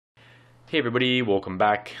Hey everybody, welcome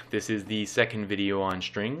back. This is the second video on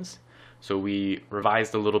strings. So we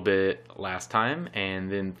revised a little bit last time, and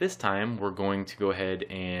then this time we're going to go ahead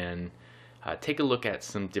and take a look at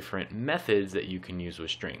some different methods that you can use with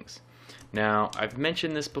strings. Now, I've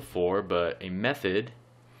mentioned this before, but a method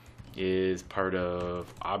is part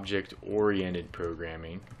of object-oriented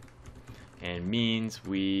programming and means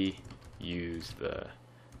we use the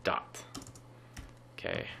dot.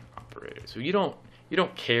 Okay, operator. So you don't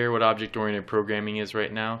care what object-oriented programming is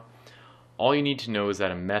right now. All you need to know is that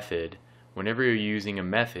a method, whenever you're using a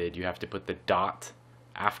method, you have to put the dot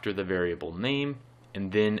after the variable name and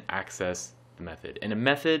then access the method. And a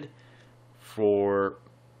method, for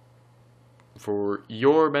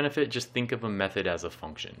your benefit, just think of a method as a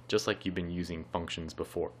function, just like you've been using functions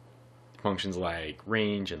before. Functions like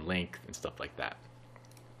range and length and stuff like that.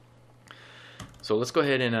 So let's go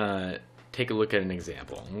ahead and take a look at an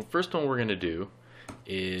example. And the first one we're going to do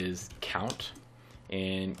is count,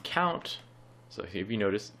 and count, so if you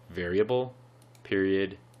notice, variable,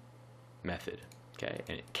 period, method. Okay,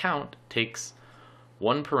 and count takes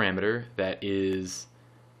one parameter that is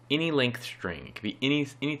any length string. It could be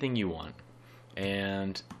anything you want,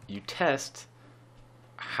 and you test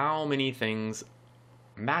how many things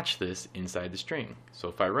match this inside the string. So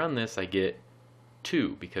if I run this, I get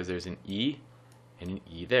 2 because there's an E and an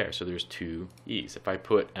E there, so there's 2 E's. If I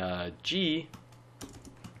put a G,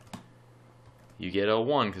 you get a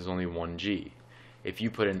 1 because only one G. If you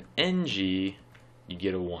put an NG, you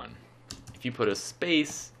get a 1. If you put a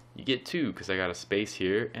space, you get 2 because I got a space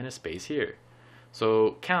here and a space here.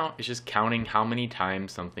 So count is just counting how many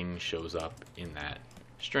times something shows up in that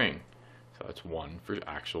string. So that's 1 for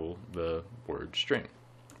the word string.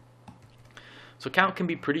 So count can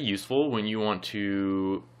be pretty useful when you want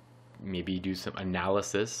to maybe do some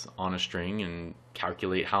analysis on a string and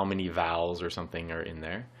calculate how many vowels or something are in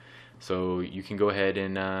there. So you can go ahead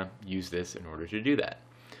and use this in order to do that.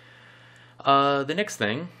 The next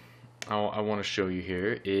thing I want to show you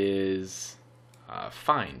here is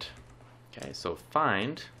find. Okay, so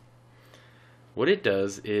find, what it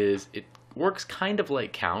does is it works kind of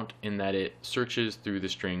like count in that it searches through the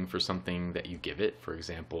string for something that you give it, for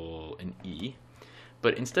example, an E.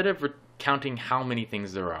 But instead of counting how many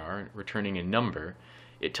things there are, returning a number,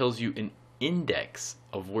 it tells you an index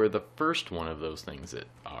of where the first one of those things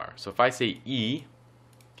are. So if I say E,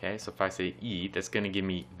 okay, so if I say E, that's going to give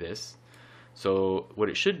me this. So what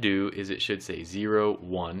it should do is it should say 0,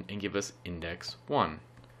 1, and give us index 1.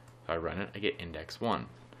 If I run it, I get index 1.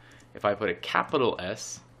 If I put a capital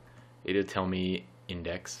S, it'll tell me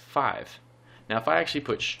index 5. Now if I actually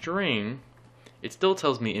put string, it still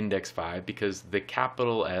tells me index 5 because the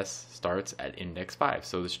capital S starts at index 5.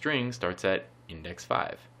 So the string starts at index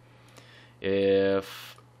 5.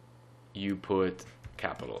 If you put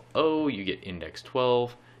capital O, you get index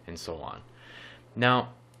 12, and so on. Now,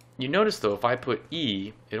 you notice though, if I put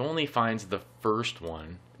E, it only finds the first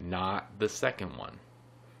one, not the second one.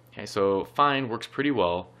 Okay, so find works pretty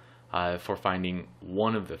well for finding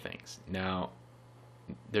one of the things. Now,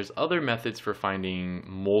 there's other methods for finding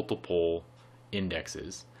multiple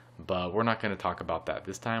indexes, but we're not going to talk about that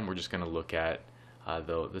this time. We're just going to look at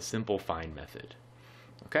the simple find method.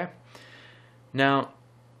 Okay? Now,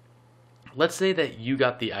 let's say that you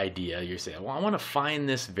got the idea. You're saying, well, I want to find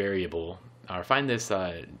this variable, or find this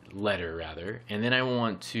letter rather, and then I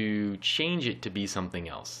want to change it to be something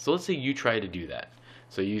else. So let's say you try to do that.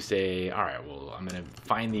 So you say, all right, well, I'm going to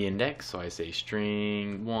find the index. So I say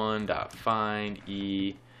string 1.find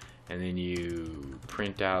E, and then you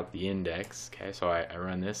print out the index. Okay, so I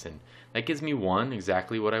run this, and that gives me 1,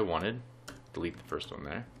 exactly what I wanted. Delete the first one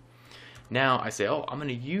there. Now I say, oh, I'm going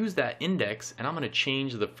to use that index, and I'm going to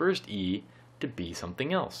change the first E to be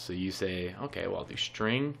something else. So you say, okay, well, I'll do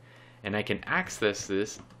string, and I can access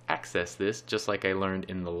this just like I learned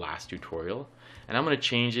in the last tutorial, and I'm going to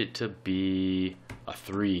change it to be a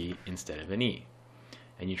 3 instead of an E.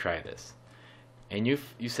 And you try this, and you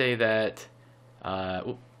say that,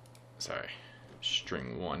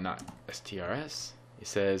 string 1, not strs. It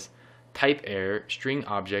says type error, string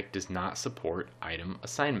object does not support item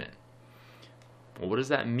assignment. Well, what does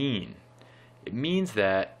that mean? It means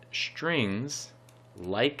that strings,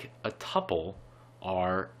 like a tuple,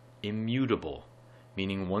 are immutable,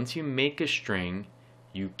 meaning once you make a string,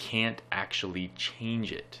 you can't actually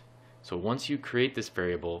change it. So once you create this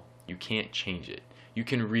variable, you can't change it. You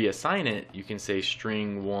can reassign it. You can say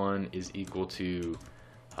string 1 is equal to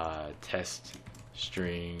test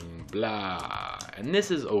string blah, and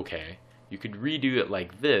this is okay. You could redo it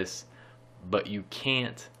like this, but you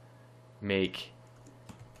can't make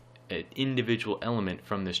an individual element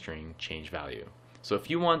from the string change value. So if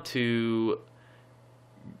you want to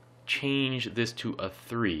change this to a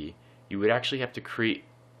 3, you would actually have to create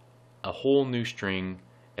a whole new string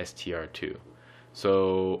str2.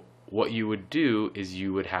 So what you would do is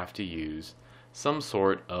you would have to use some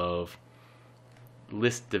sort of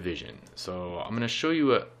list division. So I'm going to show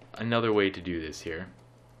you another way to do this here.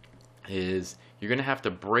 Is you're going to have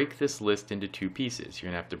to break this list into two pieces.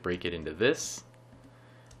 You're going to have to break it into this,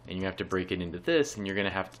 and you have to break it into this, and you're going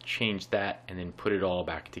to have to change that and then put it all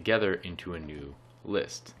back together into a new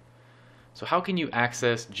list. So how can you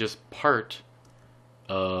access just part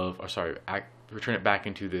of, or sorry, return it back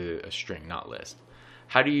into a string, not list?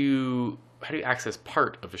 How do you access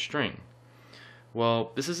part of a string?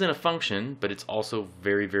 Well, this isn't a function, but it's also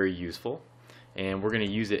very, very useful, and we're going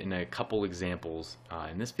to use it in a couple examples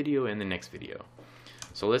in this video and the next video.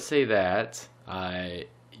 So let's say that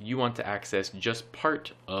you want to access just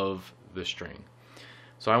part of the string.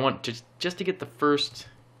 So I want to just to get the first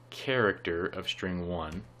character of string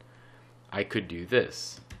 1, I could do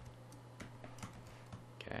this.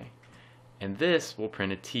 Okay, and this will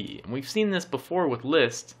print a T. And we've seen this before with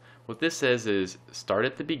list. What this says is start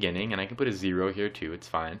at the beginning, and I can put a 0 here too, it's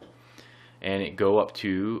fine, and it go up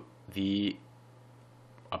to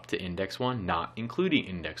index 1, not including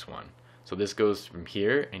index 1. So this goes from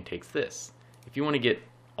here and takes this. If you want to get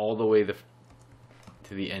all the way to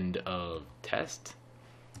the end of test,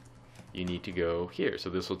 you need to go here. So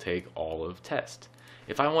this will take all of test.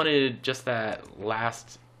 If I wanted just that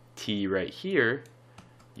last T right here,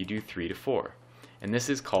 you do 3 to 4. And this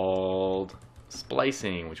is called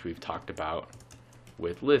splicing, which we've talked about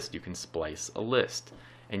with list. You can splice a list.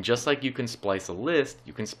 And just like you can splice a list,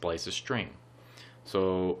 you can splice a string.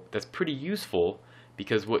 So that's pretty useful,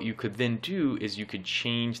 because what you could then do is you could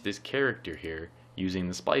change this character here using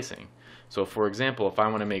the splicing. So for example, if I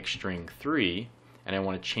want to make string 3 and I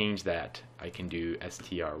want to change that, I can do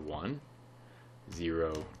str1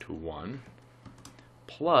 0 to 1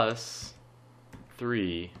 plus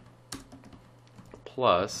 3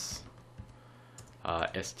 plus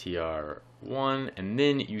str1, and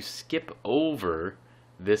then you skip over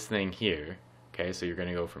this thing here. Okay, so you're going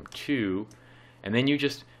to go from 2, and then you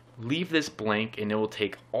just leave this blank, and it will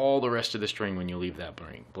take all the rest of the string when you leave that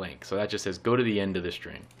blank. So that just says go to the end of the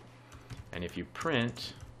string. And if you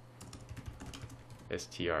print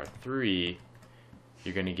str3,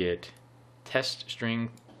 you're going to get test string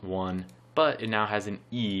 1, but it now has an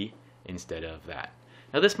E instead of that.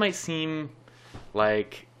 Now this might seem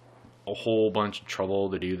like a whole bunch of trouble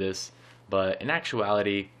to do this, but in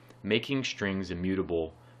actuality, making strings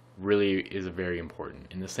immutable really is very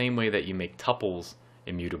important. In the same way that you make tuples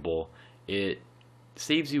immutable, it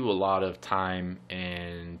saves you a lot of time,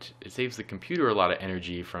 and it saves the computer a lot of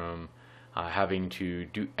energy from having to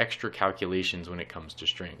do extra calculations when it comes to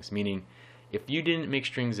strings. Meaning, if you didn't make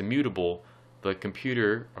strings immutable, the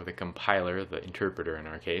computer, or the compiler, the interpreter in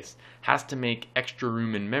our case, has to make extra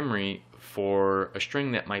room in memory for a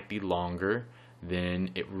string that might be longer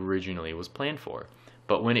than it originally was planned for.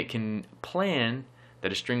 But when it can plan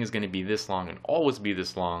that a string is going to be this long and always be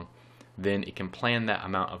this long, then it can plan that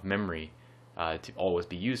amount of memory to always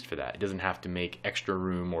be used for that. It doesn't have to make extra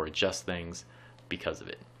room or adjust things because of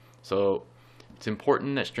it. So it's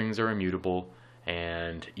important that strings are immutable,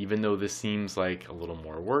 and even though this seems like a little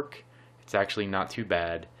more work, it's actually not too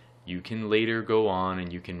bad. You can later go on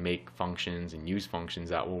and you can make functions and use functions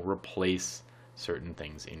that will replace certain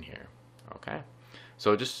things in here. Okay,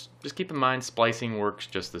 so just keep in mind splicing works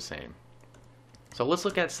just the same. So let's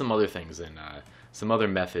look at some other things and some other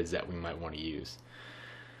methods that we might want to use.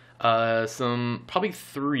 Probably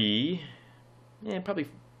three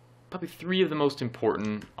of the most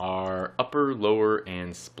important are upper, lower,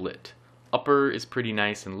 and split. Upper is pretty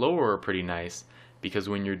nice and lower are pretty nice, because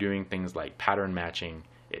when you're doing things like pattern matching,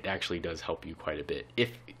 it actually does help you quite a bit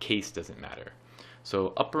if case doesn't matter.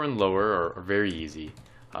 So upper and lower are very easy.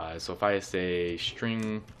 So if I say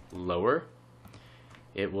string lower,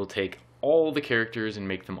 it will take all the characters and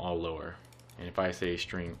make them all lower. And if I say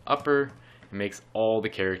string upper, it makes all the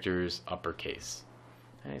characters uppercase.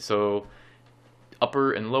 Okay, so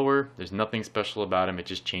upper and lower, there's nothing special about them. It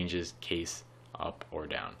just changes case up or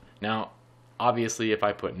down. Now, obviously, if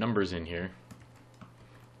I put numbers in here,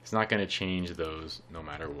 it's not going to change those no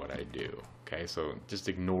matter what I do. Okay, so it just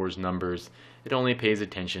ignores numbers. It only pays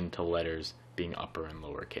attention to letters being upper and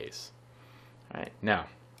lower case. All right, now,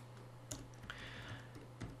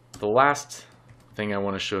 the last thing I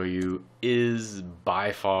want to show you is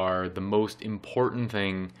by far the most important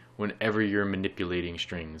thing whenever you're manipulating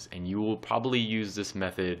strings, and you will probably use this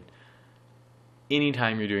method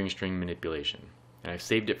anytime you're doing string manipulation. And I've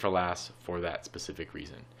saved it for last for that specific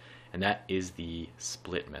reason. and that is the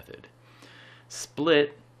split method.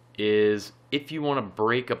 Split is if you want to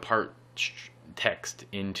break apart text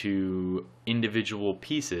into individual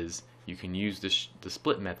pieces, you can use the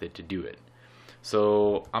split method to do it.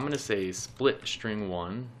 So I'm going to say split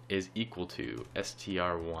string1 is equal to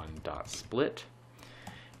str1.split,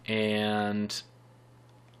 and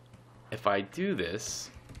if I do this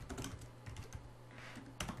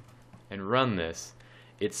and run this,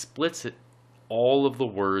 it splits all of the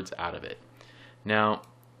words out of it. Now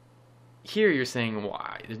here you're saying,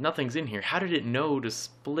 why? Nothing's in here. How did it know to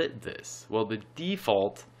split this? Well, the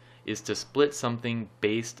default is to split something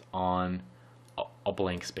based on a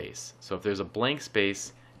blank space. So if there's a blank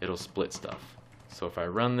space, it'll split stuff. So if I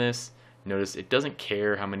run this, notice it doesn't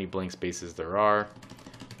care how many blank spaces there are.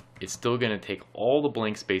 It's still going to take all the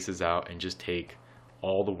blank spaces out and just take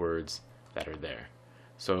all the words that are there.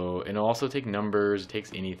 So it'll also take numbers, it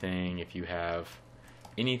takes anything. If you have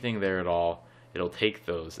anything there at all, it'll take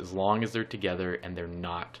those as long as they're together and they're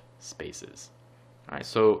not spaces. All right,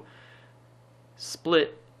 so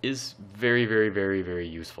split is very, very, very, very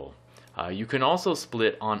useful. You can also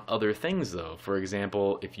split on other things though. For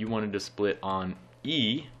example, if you wanted to split on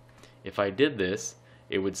E, if I did this,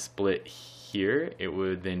 it would split here. It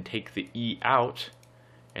would then take the E out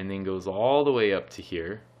and then goes all the way up to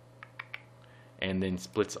here and then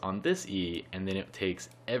splits on this E, and then it takes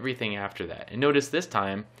everything after that. And notice this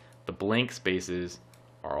time the blank spaces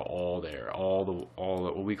are all there, all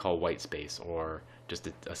what we call white space, or just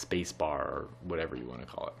a space bar, or whatever you want to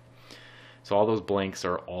call it. So all those blanks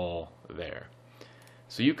are all there.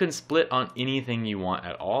 So you can split on anything you want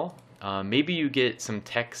at all. Maybe you get some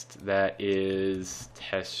text that is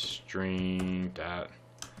test string that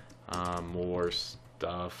more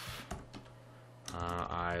stuff.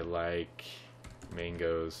 I like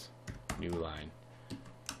mangoes, new line.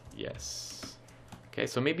 Yes. Okay,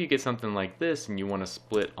 so maybe you get something like this and you want to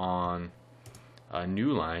split on a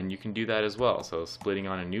new line. You can do that as well. So splitting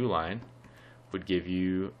on a new line would give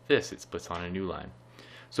you this. It splits on a new line.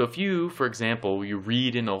 So if you, for example, you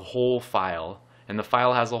read in a whole file and the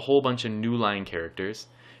file has a whole bunch of new line characters,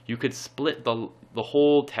 you could split the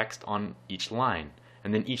whole text on each line.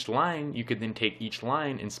 And then each line, you could then take each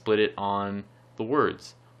line and split it on the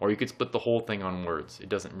words. Or you could split the whole thing on words. It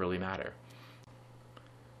doesn't really matter.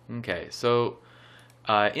 Okay, so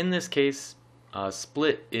in this case,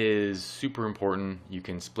 split is super important. You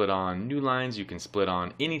can split on new lines, you can split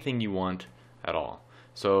on anything you want at all.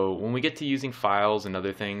 So when we get to using files and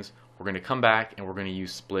other things, we're going to come back and we're going to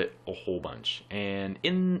use split a whole bunch. And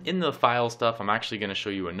in the file stuff, I'm actually going to show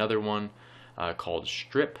you another one called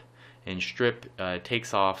strip. And strip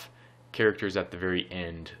takes off characters at the very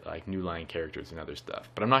end, like new line characters and other stuff.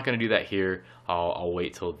 But I'm not going to do that here. I'll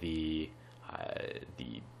wait till the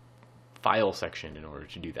file section in order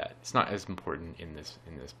to do that. It's not as important in this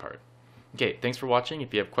part. Okay, thanks for watching.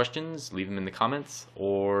 If you have questions, leave them in the comments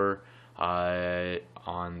or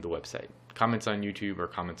on the website. Comments on YouTube or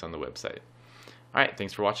comments on the website. Alright,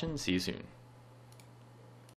 thanks for watching. See you soon.